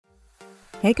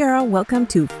Hey girl, welcome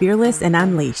to Fearless and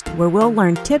Unleashed, where we'll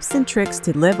learn tips and tricks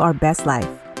to live our best life.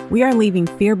 We are leaving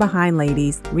fear behind,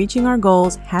 ladies, reaching our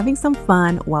goals, having some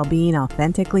fun while being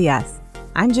authentically us.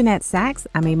 I'm Jeanette Sachs.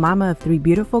 I'm a mama of 3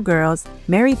 beautiful girls,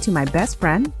 married to my best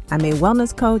friend. I'm a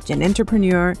wellness coach and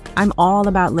entrepreneur. I'm all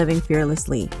about living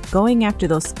fearlessly, going after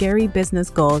those scary business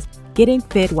goals, getting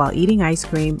fit while eating ice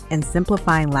cream, and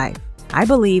simplifying life. I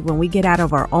believe when we get out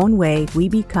of our own way, we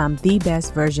become the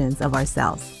best versions of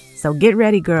ourselves. So get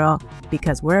ready, girl,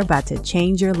 because we're about to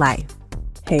change your life.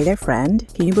 Hey there,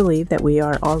 friend. Can you believe that we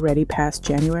are already past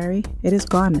January? It is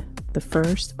gone, the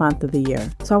first month of the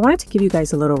year. So I wanted to give you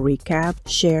guys a little recap,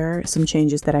 share some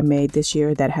changes that I made this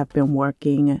year that have been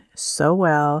working so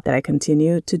well, that I'm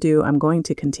going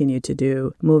to continue to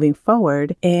do moving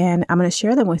forward. And I'm going to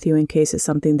share them with you in case it's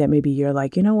something that maybe you're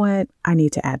like, you know what? I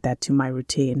need to add that to my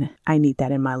routine. I need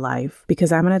that in my life.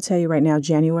 Because I'm going to tell you right now,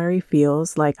 January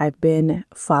feels like I've been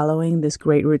following this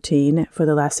great routine for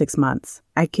the last 6 months.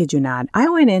 I kid you not. I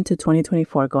went into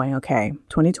 2024 going, okay,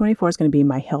 2024 is going to be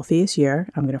my healthiest year.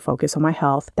 I'm going to focus on my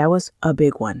health. That was a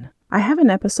big one. I have an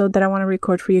episode that I want to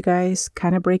record for you guys,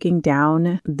 kind of breaking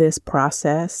down this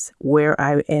process, where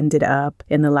I ended up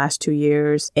in the last 2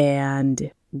 years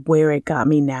and where it got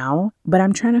me now, but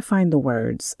I'm trying to find the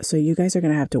words. So you guys are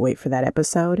going to have to wait for that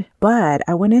episode. But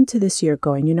I went into this year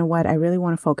going, you know what? I really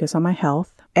want to focus on my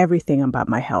health, everything about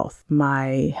my health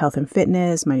and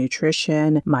fitness, my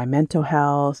nutrition, my mental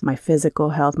health, my physical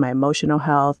health, my emotional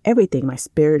health, everything, my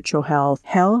spiritual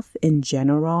health in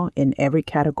general, in every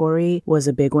category was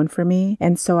a big one for me.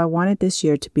 And so I wanted this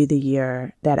year to be the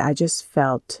year that I just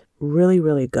felt really,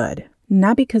 really good.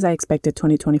 Not because I expected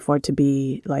 2024 to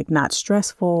be like not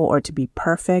stressful or to be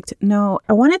perfect. No,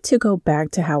 I wanted to go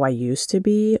back to how I used to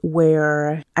be,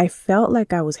 where I felt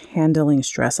like I was handling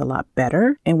stress a lot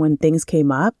better. And when things came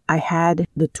up, I had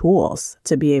the tools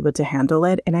to be able to handle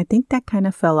it. And I think that kind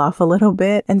of fell off a little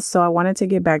bit. And so I wanted to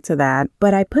get back to that.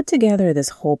 But I put together this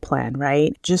whole plan,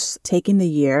 right? Just taking the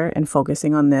year and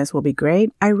focusing on this will be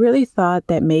great. I really thought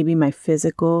that maybe my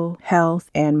physical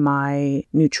health and my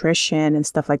nutrition and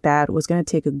stuff like that was going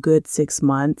to take a good 6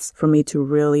 months for me to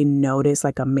really notice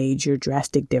like a major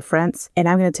drastic difference. And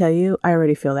I'm going to tell you, I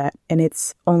already feel that. And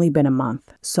it's only been a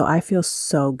month. So I feel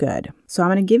so good. So I'm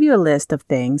going to give you a list of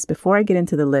things before I get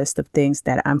into the list of things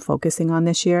that I'm focusing on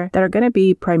this year that are going to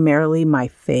be primarily my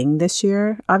thing this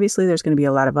year. Obviously, there's going to be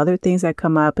a lot of other things that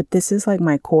come up, but this is like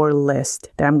my core list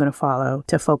that I'm going to follow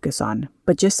to focus on.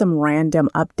 But just some random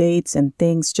updates and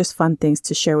things, just fun things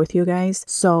to share with you guys.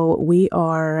 So we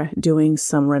are doing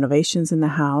some renovations in the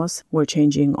house. We're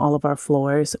changing all of our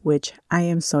floors, which I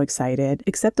am so excited,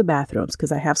 except the bathrooms,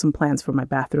 because I have some plans for my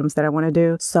bathrooms that I want to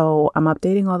do. So I'm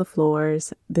updating all the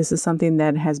floors. This is something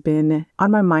that has been on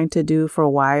my mind to do for a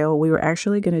while. We were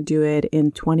actually going to do it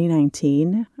in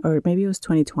 2019, or maybe it was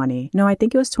 2020. No, I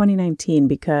think it was 2019,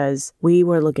 because we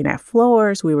were looking at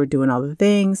floors. We were doing all the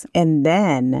things. And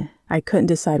then I couldn't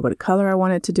decide what color I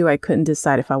wanted to do. I couldn't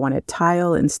decide if I wanted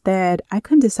tile instead. I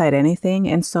couldn't decide anything.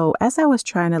 And so as I was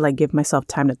trying to give myself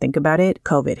time to think about it,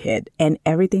 COVID hit and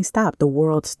everything stopped. The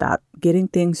world stopped. Getting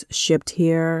things shipped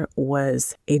here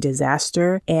was a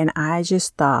disaster. And I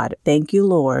just thought, thank you,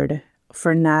 Lord,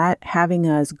 for not having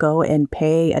us go and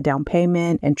pay a down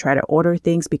payment and try to order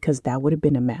things, because that would have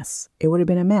been a mess. It would have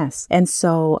been a mess. And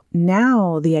so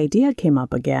now the idea came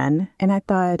up again, and I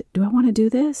thought, do I want to do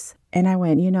this? And I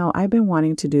went, I've been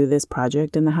wanting to do this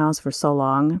project in the house for so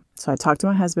long. So I talked to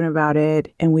my husband about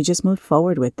it and we just moved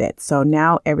forward with it. So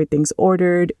now everything's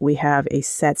ordered. We have a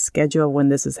set schedule when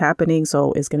this is happening.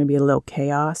 So it's going to be a little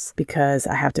chaos because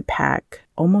I have to pack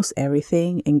almost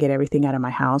everything and get everything out of my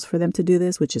house for them to do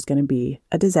this, which is going to be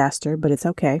a disaster, but it's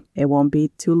okay. It won't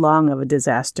be too long of a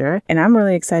disaster. And I'm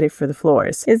really excited for the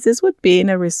floors. Is this what being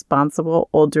a responsible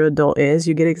older adult is?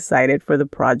 You get excited for the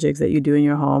projects that you do in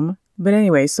your home. But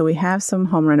anyway, so we have some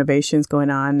home renovations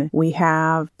going on. We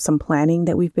have some planning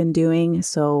that we've been doing.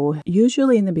 So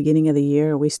usually in the beginning of the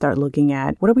year, we start looking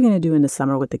at what are we going to do in the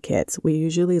summer with the kids. We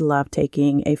usually love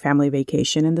taking a family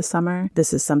vacation in the summer.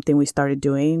 This is something we started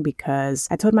doing because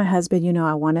I told my husband,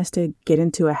 I want us to get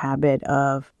into a habit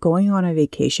of going on a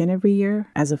vacation every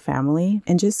year as a family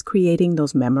and just creating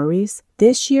those memories.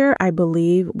 This year, I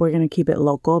believe we're going to keep it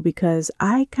local because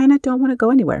I kind of don't want to go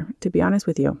anywhere, to be honest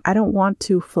with you. I don't want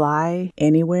to fly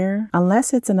anywhere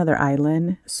unless it's another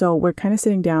island. So we're kind of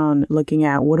sitting down looking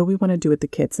at what do we want to do with the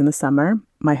kids in the summer.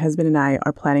 my husband and I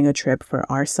are planning a trip for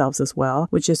ourselves as well,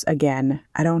 which is, again,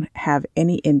 I don't have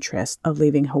any interest of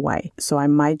leaving Hawaii. So I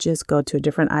might just go to a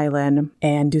different island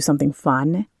and do something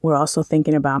fun. We're also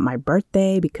thinking about my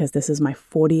birthday because this is my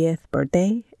 40th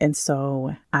birthday. And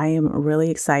so I am really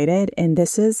excited. And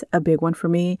this is a big one for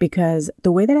me because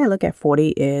the way that I look at 40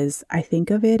 is I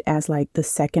think of it as like the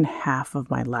second half of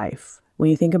my life. When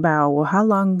you think about, well, how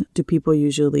long do people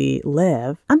usually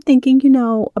live? I'm thinking,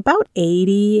 about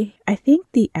 80. I think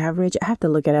the average, I have to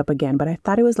look it up again, but I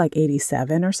thought it was like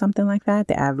 87 or something like that,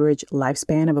 the average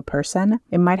lifespan of a person.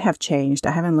 It might have changed.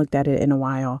 I haven't looked at it in a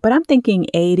while, but I'm thinking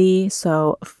 80.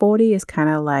 So 40 is kind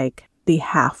of like the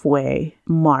halfway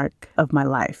mark of my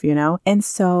life, And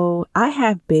so I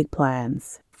have big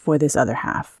plans for this other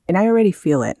half. And I already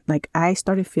feel it. Like I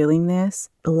started feeling this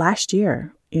last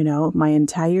year. My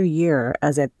entire year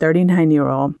as a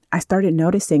 39-year-old, I started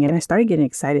noticing it and I started getting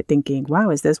excited thinking, wow,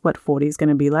 is this what 40 is going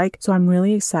to be like? So I'm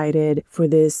really excited for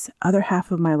this other half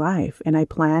of my life and I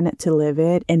plan to live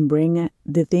it and bring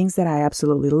the things that I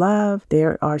absolutely love.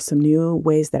 There are some new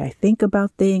ways that I think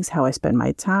about things, how I spend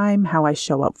my time, how I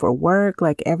show up for work,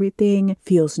 like everything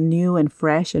feels new and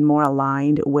fresh and more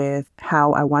aligned with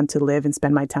how I want to live and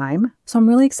spend my time. So I'm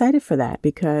really excited for that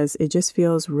because it just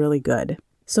feels really good.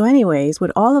 So anyways,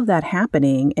 with all of that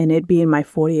happening and it being my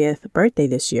 40th birthday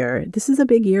this year, this is a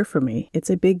big year for me. It's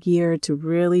a big year to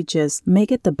really just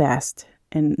make it the best.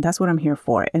 And that's what I'm here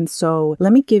for. And so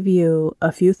let me give you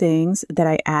a few things that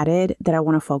I added that I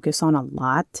want to focus on a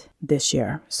lot this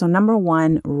year. So number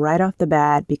one, right off the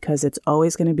bat, because it's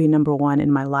always going to be number one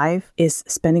in my life, is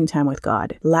spending time with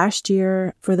God. Last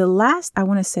year, for the last, I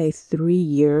want to say 3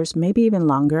 years, maybe even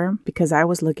longer, because I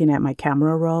was looking at my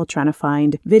camera roll, trying to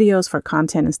find videos for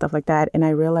content and stuff like that. And I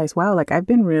realized, wow, like I've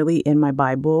been really in my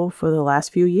Bible for the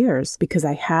last few years because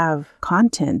I have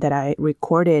content that I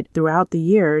recorded throughout the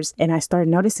years. And I started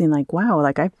noticing like, wow,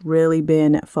 like I've really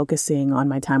been focusing on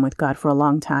my time with God for a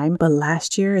long time. But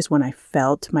last year is when I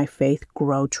felt my faith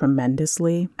grow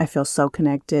tremendously. I feel so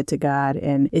connected to God.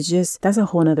 And it's just, that's a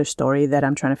whole nother story that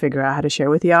I'm trying to figure out how to share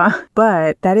with y'all.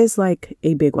 But that is like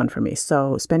a big one for me.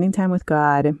 So spending time with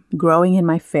God, growing in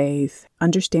my faith,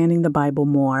 understanding the Bible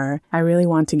more. I really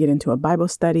want to get into a Bible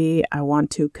study. I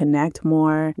want to connect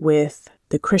more with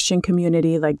the Christian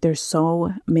community. Like there's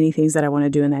so many things that I want to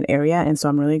do in that area. And so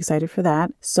I'm really excited for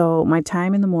that. So my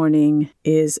time in the morning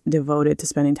is devoted to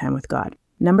spending time with God.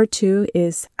 Number two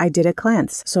is I did a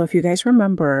cleanse. So if you guys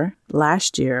remember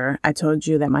last year, I told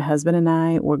you that my husband and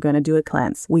I were going to do a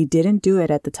cleanse. We didn't do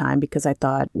it at the time because I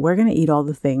thought we're going to eat all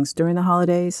the things during the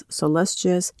holidays. So let's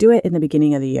just do it in the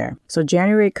beginning of the year. So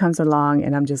January comes along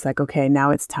and I'm just like, okay,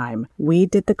 now it's time. We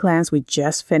did the cleanse. We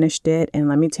just finished it. And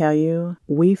let me tell you,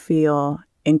 we feel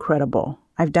incredible.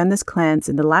 I've done this cleanse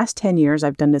in the last 10 years.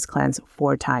 I've done this cleanse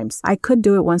 4 times. I could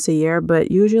do it once a year, but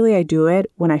usually I do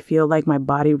it when I feel like my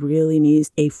body really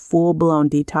needs a full-blown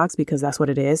detox because that's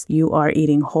what it is. You are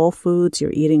eating whole foods.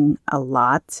 You're eating a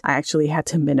lot. I actually had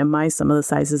to minimize some of the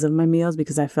sizes of my meals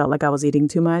because I felt like I was eating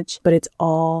too much, but it's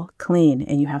all clean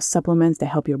and you have supplements that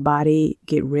help your body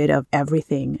get rid of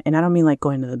everything. And I don't mean like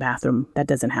going to the bathroom. That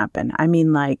doesn't happen. I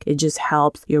mean like it just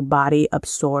helps your body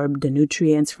absorb the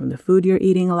nutrients from the food you're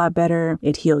eating a lot better.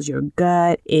 It heals your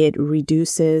gut. It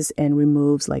reduces and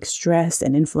removes like stress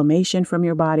and inflammation from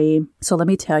your body. So let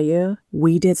me tell you,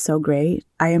 we did so great.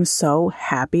 I am so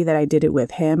happy that I did it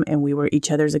with him and we were each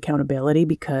other's accountability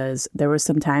because there were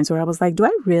some times where I was like, do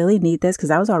I really need this? Because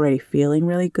I was already feeling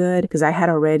really good because I had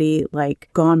already like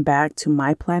gone back to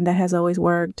my plan that has always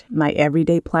worked, my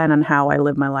everyday plan on how I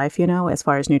live my life, as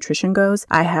far as nutrition goes.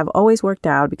 I have always worked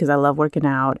out because I love working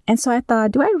out. And so I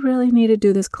thought, do I really need to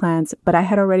do this cleanse? But I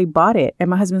had already bought it. And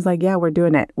my husband's like, yeah, we're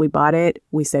doing it. We bought it.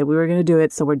 We said we were going to do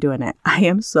it. So we're doing it. I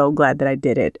am so glad that I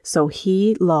did it. So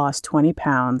he lost 20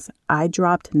 pounds. I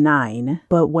dropped 9.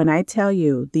 But when I tell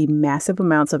you the massive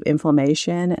amounts of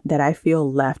inflammation that I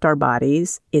feel left our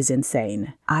bodies is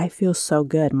insane. I feel so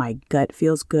good. My gut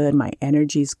feels good. My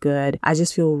energy's good. I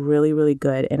just feel really, really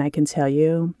good. And I can tell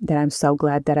you that I'm so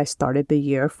glad that I started the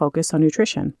year focused on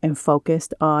nutrition and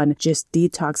focused on just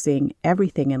detoxing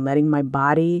everything and letting my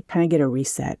body kind of get a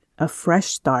reset, a fresh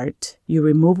start. You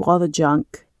remove all the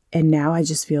junk. And now I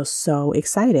just feel so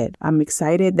excited. I'm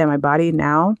excited that my body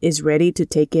now is ready to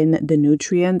take in the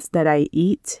nutrients that I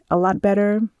eat a lot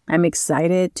better. I'm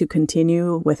excited to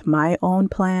continue with my own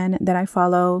plan that I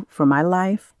follow for my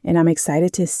life. And I'm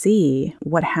excited to see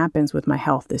what happens with my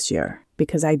health this year.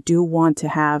 because I do want to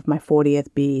have my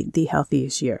 40th be the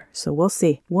healthiest year. So we'll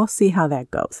see. We'll see how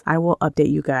that goes. I will update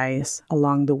you guys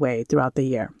along the way throughout the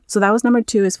year. So that was number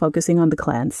 2, is focusing on the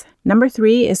cleanse. Number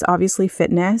 3 is obviously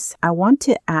fitness. I want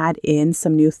to add in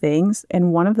some new things,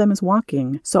 and one of them is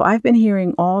walking. So I've been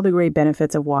hearing all the great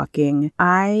benefits of walking.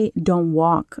 I don't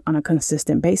walk on a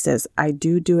consistent basis. I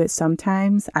do it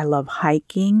sometimes. I love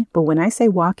hiking, but when I say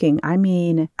walking, I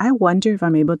mean, I wonder if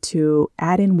I'm able to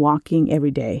add in walking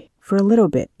every day for a little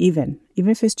bit, even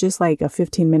if it's just like a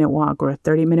 15-minute walk or a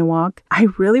 30-minute walk. I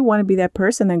really want to be that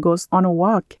person that goes on a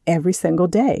walk every single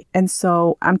day. And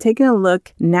so I'm taking a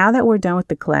look, now that we're done with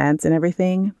the cleanse and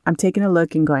everything, I'm taking a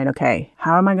look and going, okay,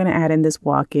 how am I going to add in this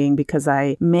walking? Because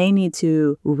I may need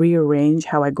to rearrange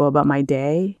how I go about my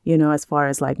day, as far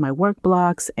as like my work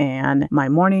blocks and my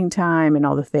morning time and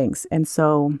all the things. And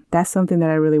so that's something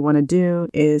that I really want to do,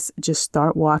 is just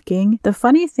start walking. The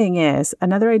funny thing is,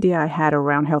 another idea I had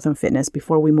around health and fitness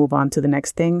before we move on to the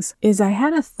next things is I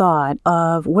had a thought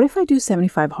of, what if I do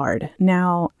 75 hard?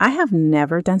 Now, I have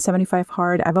never done 75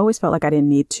 hard. I've always felt like I didn't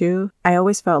need to. I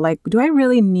always felt like, do I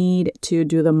really need to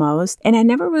do the most? And I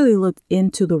never really looked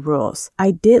into the rules.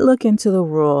 I did look into the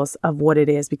rules of what it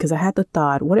is, because I had the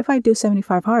thought, what if I do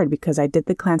 75 hard? Because I did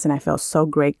the cleanse and I felt so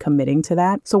great committing to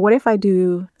that. So what if I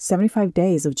do 75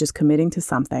 days of just committing to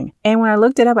something? And when I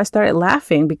looked it up, I started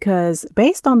laughing, because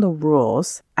based on the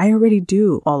rules, I already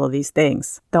do all of these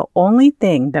things. The only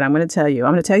thing that I'm going to tell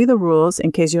you the rules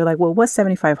in case you're like, well, what's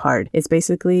 75 hard? It's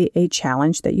basically a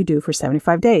challenge that you do for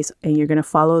 75 days, and you're going to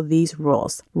follow these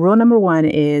rules. Rule number 1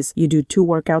 is you do 2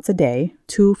 workouts a day,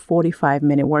 2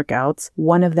 45-minute workouts.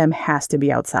 One of them has to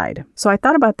be outside. So I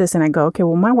thought about this and I go, okay,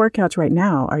 well, my workouts right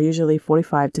now are usually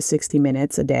 45 to 60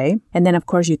 minutes a day. And then of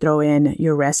course you throw in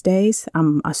your rest days.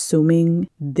 I'm assuming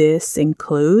this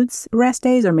includes rest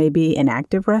days, or maybe an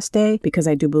active rest day, because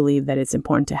I do believe that it's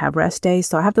important to have rest days.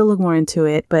 So I have to look more into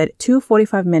it, but 2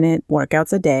 45-minute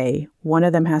workouts a day, one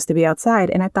of them has to be outside.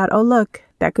 And I thought, oh, look,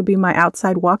 that could be my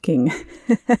outside walking.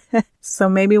 So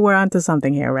maybe we're onto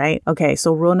something here, right? Okay,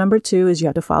 so rule number 2 is you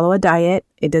have to follow a diet.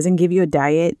 It doesn't give you a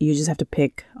diet. You just have to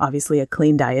pick, obviously, a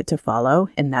clean diet to follow.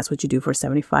 And that's what you do for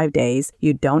 75 days.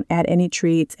 You don't add any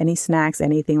treats, any snacks,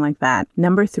 anything like that.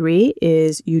 Number 3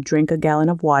 is you drink a gallon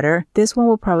of water. This one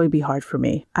will probably be hard for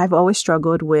me. I've always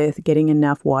struggled with getting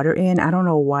enough water in. I don't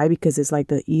know why, because it's like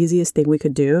the easiest thing we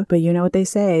could do. But you know what they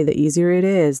say, the easier it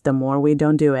is, the more we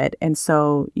don't do it. And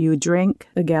so you drink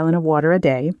a gallon of water a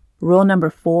day. Rule number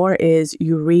 4 is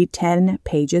you read 10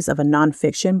 pages of a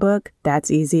nonfiction book. That's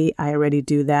easy. I already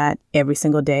do that every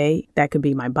single day. That could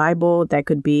be my Bible. That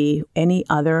could be any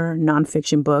other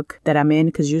nonfiction book that I'm in,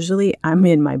 because usually I'm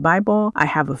in my Bible. I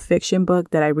have a fiction book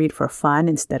that I read for fun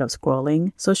instead of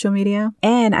scrolling social media.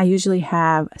 And I usually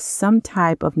have some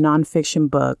type of nonfiction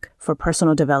book for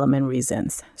personal development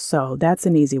reasons. So that's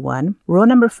an easy one. Rule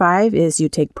number 5 is you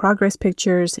take progress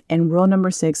pictures. And rule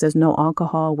number 6 is no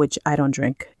alcohol, which I don't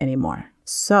drink anymore.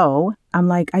 So I'm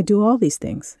like, I do all these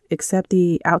things except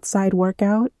the outside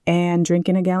workout and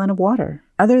drinking a gallon of water.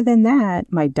 Other than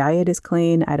that, my diet is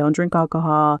clean. I don't drink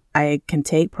alcohol. I can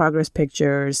take progress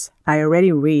pictures. I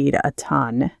already read a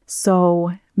ton.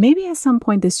 So maybe at some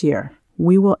point this year,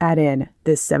 we will add in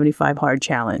this 75 hard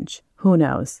challenge. Who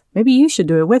knows? Maybe you should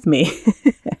do it with me.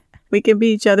 We can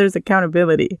be each other's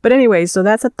accountability. But anyway, so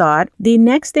that's a thought. The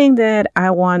next thing that I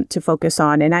want to focus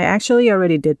on, and I actually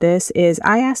already did this, is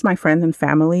I asked my friends and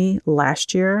family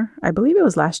last year. I believe it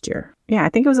was last year. Yeah, I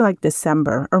think it was like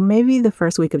December or maybe the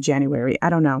first week of January. I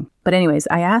don't know. But anyways,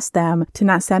 I asked them to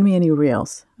not send me any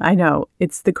reels. I know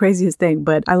it's the craziest thing,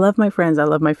 but I love my friends. I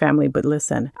love my family. But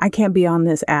listen, I can't be on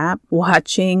this app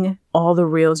watching all the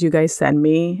reels you guys send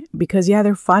me because, yeah,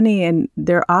 they're funny and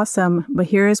they're awesome. But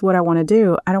here's what I want to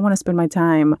do. I don't want to spend my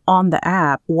time on the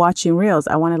app watching reels.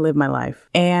 I want to live my life.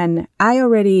 And I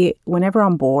already, whenever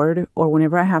I'm bored or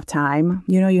whenever I have time,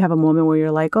 you know, you have a moment where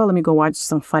you're like, oh, let me go watch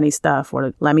some funny stuff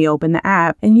or let me open the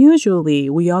app. And usually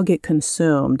we all get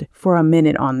consumed for a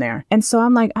minute on there. And so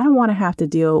I'm like, I don't want to have to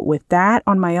deal with that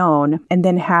on my own and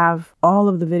then have all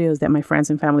of the videos that my friends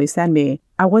and family send me.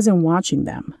 I wasn't watching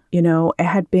them. You know, it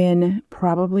had been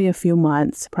probably a few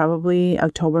months, probably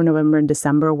October, November, and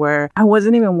December, where I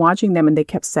wasn't even watching them and they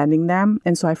kept sending them.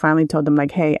 And so I finally told them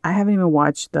like, hey, I haven't even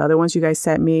watched the other ones you guys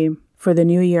sent me. For the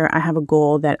new year, I have a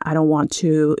goal that I don't want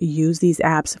to use these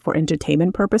apps for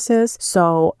entertainment purposes.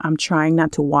 So I'm trying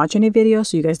not to watch any videos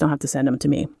so you guys don't have to send them to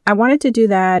me. I wanted to do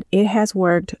that. It has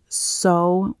worked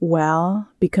so well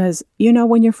because,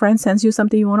 when your friend sends you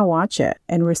something, you want to watch it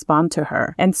and respond to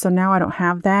her. And so now I don't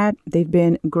have that. They've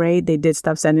been great. They did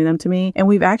stop sending them to me. And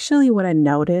we've actually, what I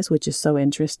noticed, which is so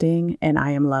interesting and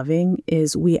I am loving,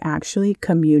 is we actually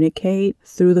communicate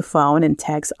through the phone and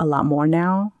text a lot more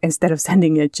now instead of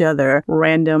sending each other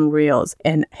random reels.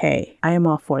 And hey, I am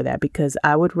all for that because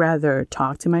I would rather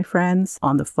talk to my friends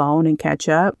on the phone and catch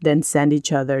up than send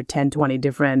each other 10, 20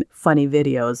 different funny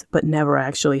videos, but never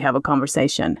actually have a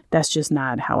conversation. That's just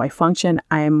not how I function.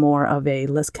 I am more of a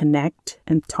let's connect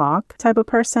and talk type of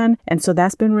person. And so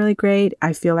that's been really great.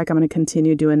 I feel like I'm going to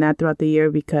continue doing that throughout the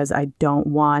year because I don't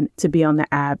want to be on the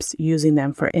apps using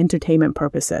them for entertainment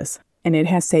purposes. And it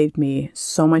has saved me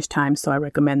so much time, so I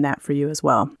recommend that for you as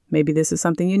well. Maybe this is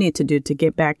something you need to do to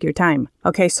get back your time.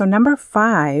 Okay, so number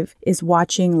 5 is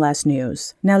watching less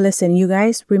news. Now listen, you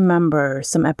guys remember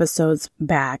some episodes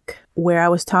back where I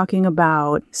was talking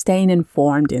about staying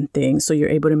informed in things so you're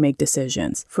able to make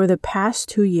decisions. For the past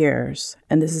 2 years,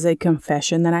 and this is a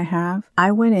confession that I have,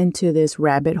 I went into this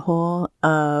rabbit hole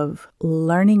of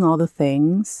learning all the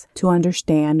things to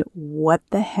understand what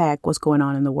the heck was going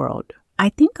on in the world. I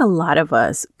think a lot of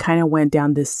us kind of went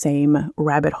down this same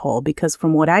rabbit hole because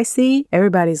from what I see,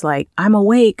 everybody's like, I'm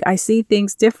awake. I see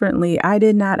things differently. I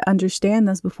did not understand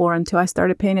this before until I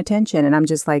started paying attention. And I'm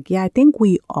just like, yeah, I think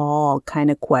we all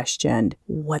kind of questioned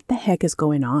what the heck is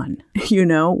going on.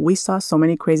 We saw so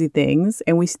many crazy things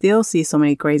and we still see so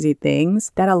many crazy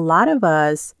things that a lot of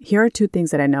us, here are 2 things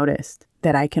that I noticed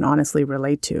that I can honestly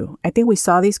relate to. I think we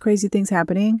saw these crazy things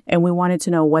happening and we wanted to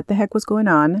know what the heck was going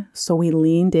on. So we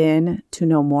leaned in to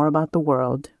know more about the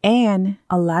world. And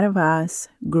a lot of us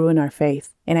grew in our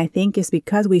faith. And I think it's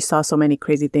because we saw so many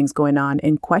crazy things going on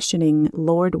and questioning,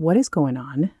 Lord, what is going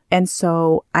on? And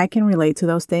so I can relate to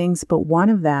those things. But one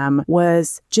of them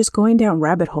was just going down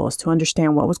rabbit holes to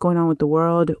understand what was going on with the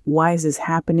world. Why is this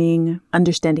happening?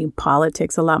 Understanding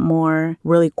politics a lot more,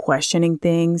 really questioning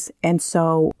things. And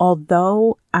so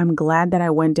although I'm glad that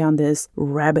I went down this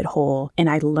rabbit hole and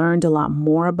I learned a lot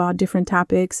more about different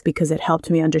topics because it helped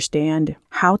me understand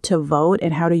how to vote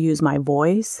and how to use my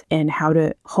voice and how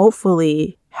to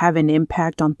hopefully have an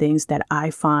impact on things that I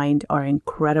find are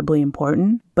incredibly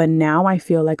important. But now I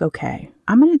feel like, okay,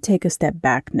 I'm going to take a step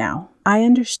back now. I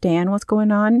understand what's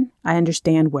going on. I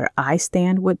understand where I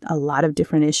stand with a lot of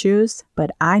different issues,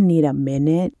 but I need a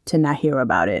minute to not hear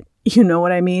about it. You know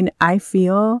what I mean? I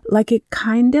feel like it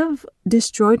kind of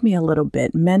destroyed me a little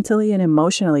bit mentally and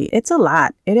emotionally. It's a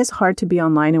lot. It is hard to be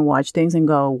online and watch things and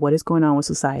go, what is going on with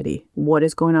society? What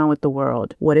is going on with the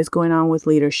world? What is going on with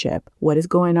leadership? What is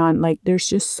going on? Like, there's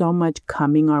just so much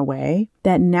coming our way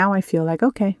that now I feel like,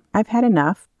 okay, I've had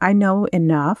enough. I know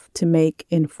enough to make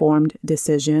informed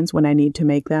decisions when I need to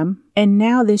make them. And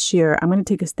now this year, I'm going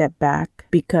to take a step back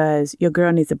because your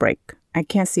girl needs a break. I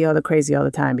can't see all the crazy all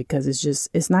the time because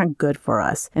it's not good for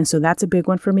us. And so that's a big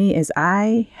one for me is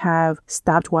I have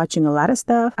stopped watching a lot of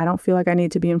stuff. I don't feel like I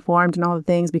need to be informed and all the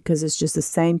things because it's just the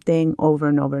same thing over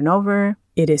and over and over.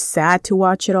 It is sad to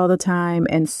watch it all the time.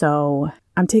 And so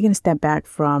I'm taking a step back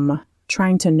from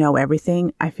trying to know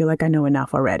everything. I feel like I know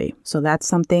enough already. So that's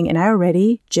something. And I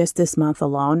already, just this month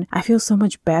alone, I feel so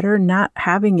much better not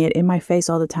having it in my face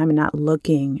all the time and not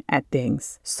looking at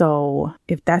things. So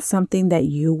if that's something that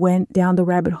you went down the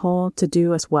rabbit hole to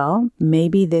do as well,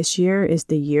 maybe this year is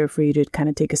the year for you to kind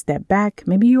of take a step back.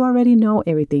 Maybe you already know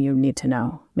everything you need to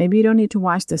know. Maybe you don't need to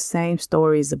watch the same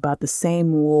stories about the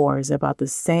same wars, about the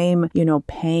same,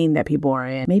 pain that people are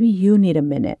in. Maybe you need a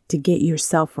minute to get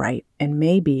yourself right. And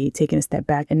maybe taking a step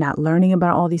back and not learning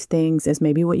about all these things is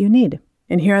maybe what you need.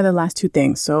 And here are the last 2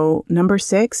 things. So number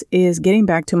 6 is getting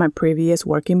back to my previous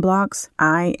working blocks.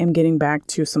 I am getting back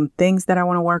to some things that I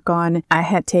want to work on. I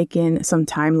had taken some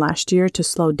time last year to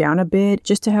slow down a bit,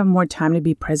 just to have more time to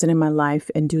be present in my life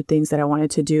and do things that I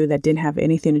wanted to do that didn't have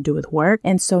anything to do with work.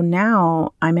 And so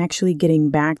now I'm actually getting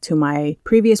back to my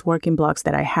previous working blocks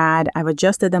that I had. I've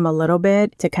adjusted them a little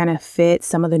bit to kind of fit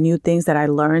some of the new things that I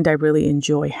learned I really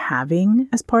enjoy having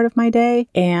as part of my day.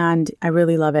 And I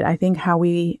really love it. I think how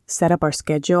we set up our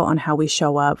schedule on how we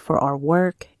show up for our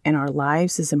work and our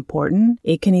lives is important.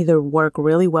 It can either work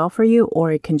really well for you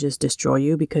or it can just destroy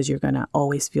you because you're going to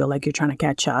always feel like you're trying to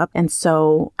catch up. And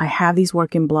so I have these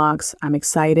working blocks. I'm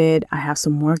excited. I have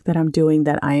some work that I'm doing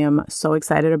that I am so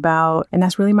excited about. And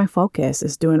that's really my focus,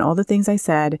 is doing all the things I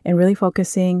said and really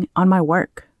focusing on my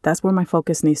work. That's where my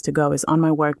focus needs to go, is on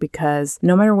my work, because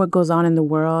no matter what goes on in the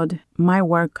world, my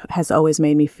work has always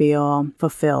made me feel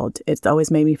fulfilled. It's always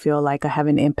made me feel like I have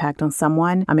an impact on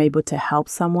someone. I'm able to help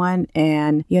someone.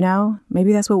 And,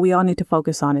 maybe that's what we all need to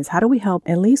focus on, is how do we help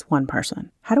at least one person?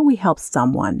 How do we help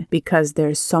someone? Because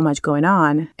there's so much going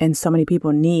on and so many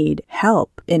people need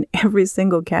help in every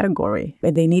single category.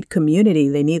 They need community.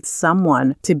 They need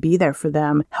someone to be there for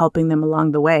them, helping them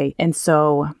along the way. And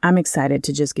so I'm excited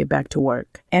to just get back to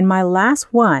work. And my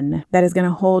last one that is going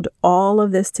to hold all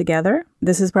of this together,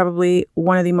 this is probably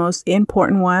one of the most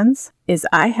important ones, is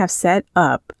I have set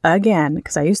up, again,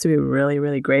 because I used to be really,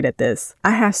 really great at this,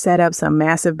 I have set up some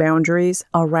massive boundaries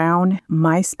around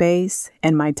my space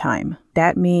and my time.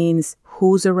 That means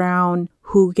who's around,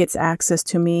 who gets access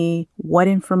to me, what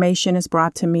information is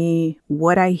brought to me,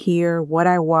 what I hear, what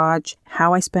I watch,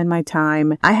 how I spend my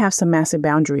time. I have some massive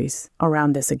boundaries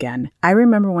around this again. I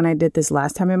remember when I did this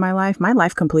last time in my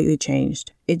life completely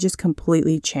changed. It just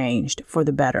completely changed for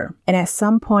the better. And at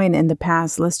some point in the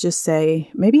past, let's just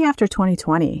say maybe after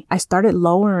 2020, I started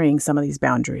lowering some of these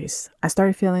boundaries. I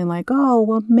started feeling like, oh,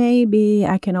 well, maybe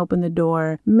I can open the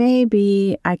door.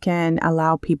 Maybe I can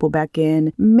allow people back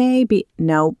in. Maybe,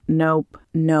 nope.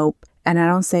 And I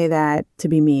don't say that to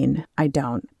be mean. I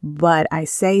don't. But I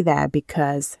say that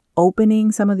because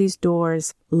opening some of these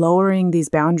doors, lowering these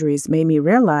boundaries made me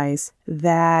realize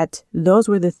that those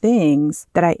were the things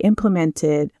that I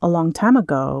implemented a long time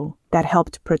ago that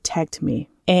helped protect me.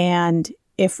 And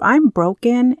if I'm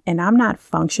broken and I'm not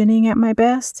functioning at my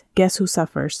best, guess who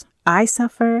suffers? I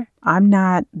suffer. I'm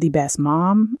not the best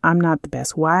mom. I'm not the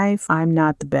best wife. I'm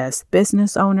not the best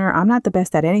business owner. I'm not the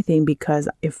best at anything because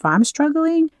if I'm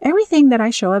struggling, everything that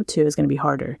I show up to is going to be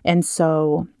harder. And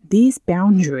so these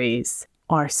boundaries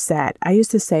are set. I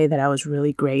used to say that I was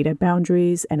really great at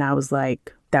boundaries, and that was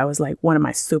like one of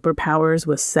my superpowers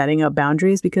was setting up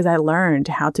boundaries because I learned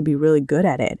how to be really good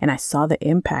at it. And I saw the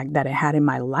impact that it had in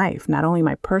my life, not only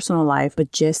my personal life,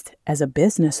 but just as a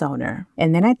business owner.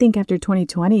 And then I think after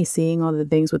 2020, seeing all the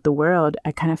things with the world,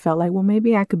 I kind of felt like, well,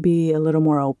 maybe I could be a little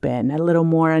more open, a little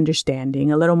more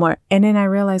understanding, a little more. And then I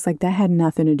realized like that had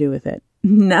nothing to do with it.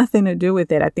 Nothing to do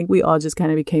with it. I think we all just kind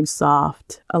of became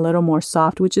soft, a little more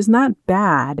soft, which is not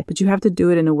bad, but you have to do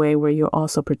it in a way where you're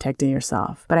also protecting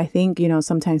yourself. But I think,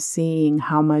 sometimes seeing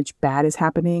how much bad is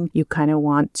happening, you kind of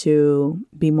want to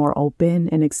be more open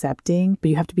and accepting,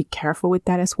 but you have to be careful with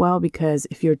that as well, because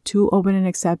if you're too open and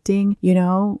accepting,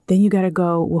 then you got to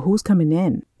go, well, who's coming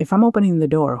in? If I'm opening the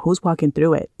door, who's walking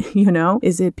through it?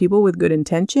 Is it people with good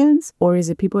intentions, or is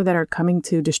it people that are coming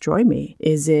to destroy me?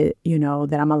 Is it,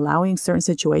 that I'm allowing certain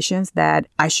situations that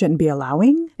I shouldn't be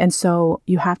allowing? And so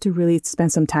you have to really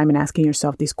spend some time in asking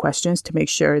yourself these questions to make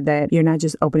sure that you're not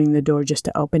just opening the door just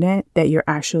to open it, that you're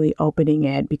actually opening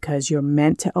it because you're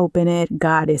meant to open it.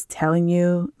 God is telling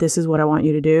you, this is what I want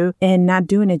you to do, and not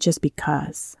doing it just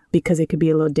because it could be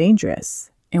a little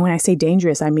dangerous. And when I say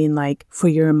dangerous, I mean like for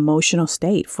your emotional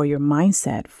state, for your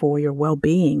mindset, for your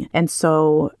well-being. And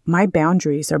so my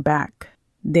boundaries are back.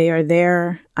 They are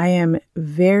there. I am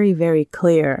very, very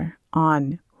clear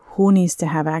on who needs to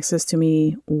have access to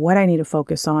me, what I need to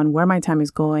focus on, where my time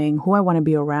is going, who I want to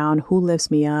be around, who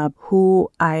lifts me up, who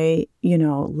I,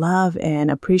 love and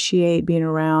appreciate being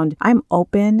around. I'm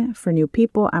open for new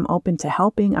people. I'm open to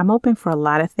helping. I'm open for a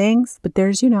lot of things, but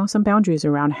there's, some boundaries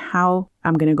around how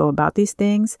I'm going to go about these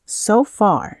things. So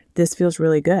far, this feels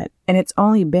really good. And it's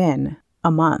only been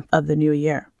a month of the new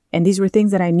year. And these were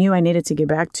things that I knew I needed to get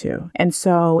back to. And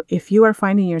so if you are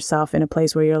finding yourself in a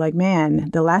place where you're like, man,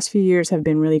 the last few years have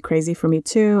been really crazy for me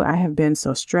too. I have been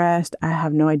so stressed. I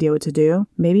have no idea what to do.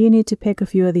 Maybe you need to pick a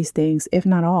few of these things, if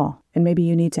not all. And maybe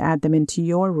you need to add them into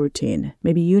your routine.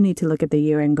 Maybe you need to look at the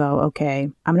year and go, okay,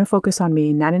 I'm going to focus on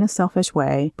me, not in a selfish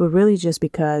way, but really just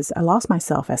because I lost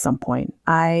myself at some point.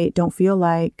 I don't feel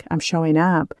like I'm showing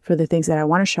up for the things that I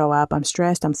want to show up. I'm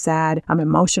stressed. I'm sad. I'm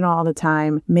emotional all the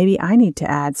time. Maybe I need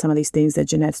to add some of these things that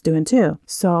Jeanette's doing too.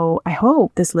 So I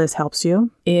hope this list helps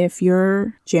you. If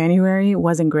your January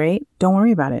wasn't great, don't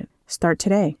worry about it. Start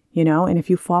today. And if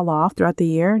you fall off throughout the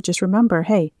year, just remember,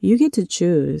 hey, you get to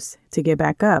choose to get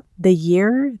back up. The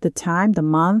year, the time, the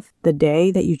month, the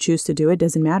day that you choose to do it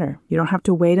doesn't matter. You don't have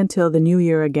to wait until the new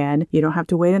year again. You don't have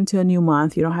to wait until a new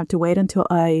month. You don't have to wait until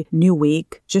a new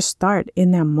week. Just start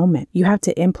in that moment. You have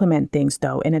to implement things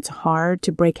though, and it's hard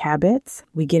to break habits.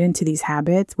 We get into these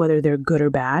habits, whether they're good or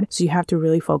bad. So you have to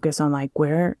really focus on like,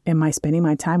 where am I spending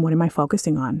my time? What am I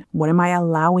focusing on? What am I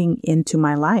allowing into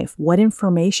my life? What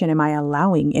information am I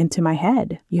allowing into my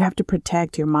head? You have to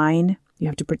protect your mind. You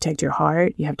have to protect your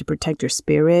heart. You have to protect your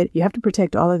spirit. You have to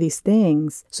protect all of these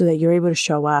things so that you're able to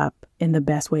show up in the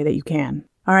best way that you can.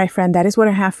 All right, friend, that is what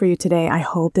I have for you today. I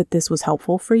hope that this was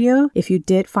helpful for you. If you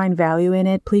did find value in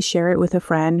it, please share it with a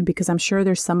friend because I'm sure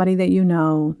there's somebody that you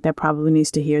know that probably needs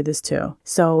to hear this too.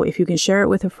 So if you can share it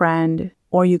with a friend,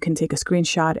 or you can take a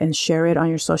screenshot and share it on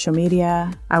your social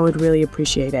media. I would really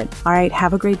appreciate it. All right,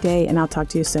 have a great day, and I'll talk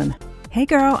to you soon. Hey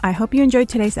girl, I hope you enjoyed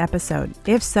today's episode.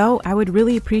 If so, I would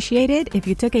really appreciate it if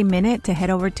you took a minute to head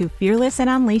over to Fearless and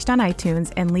Unleashed on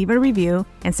iTunes and leave a review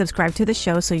and subscribe to the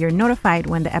show so you're notified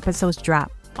when the episodes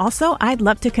drop. Also, I'd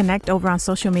love to connect over on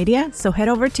social media, so head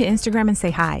over to Instagram and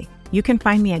say hi. You can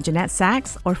find me at Jeanette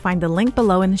Sachs or find the link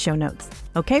below in the show notes.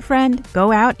 Okay, friend,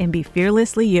 go out and be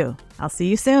fearlessly you. I'll see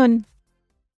you soon.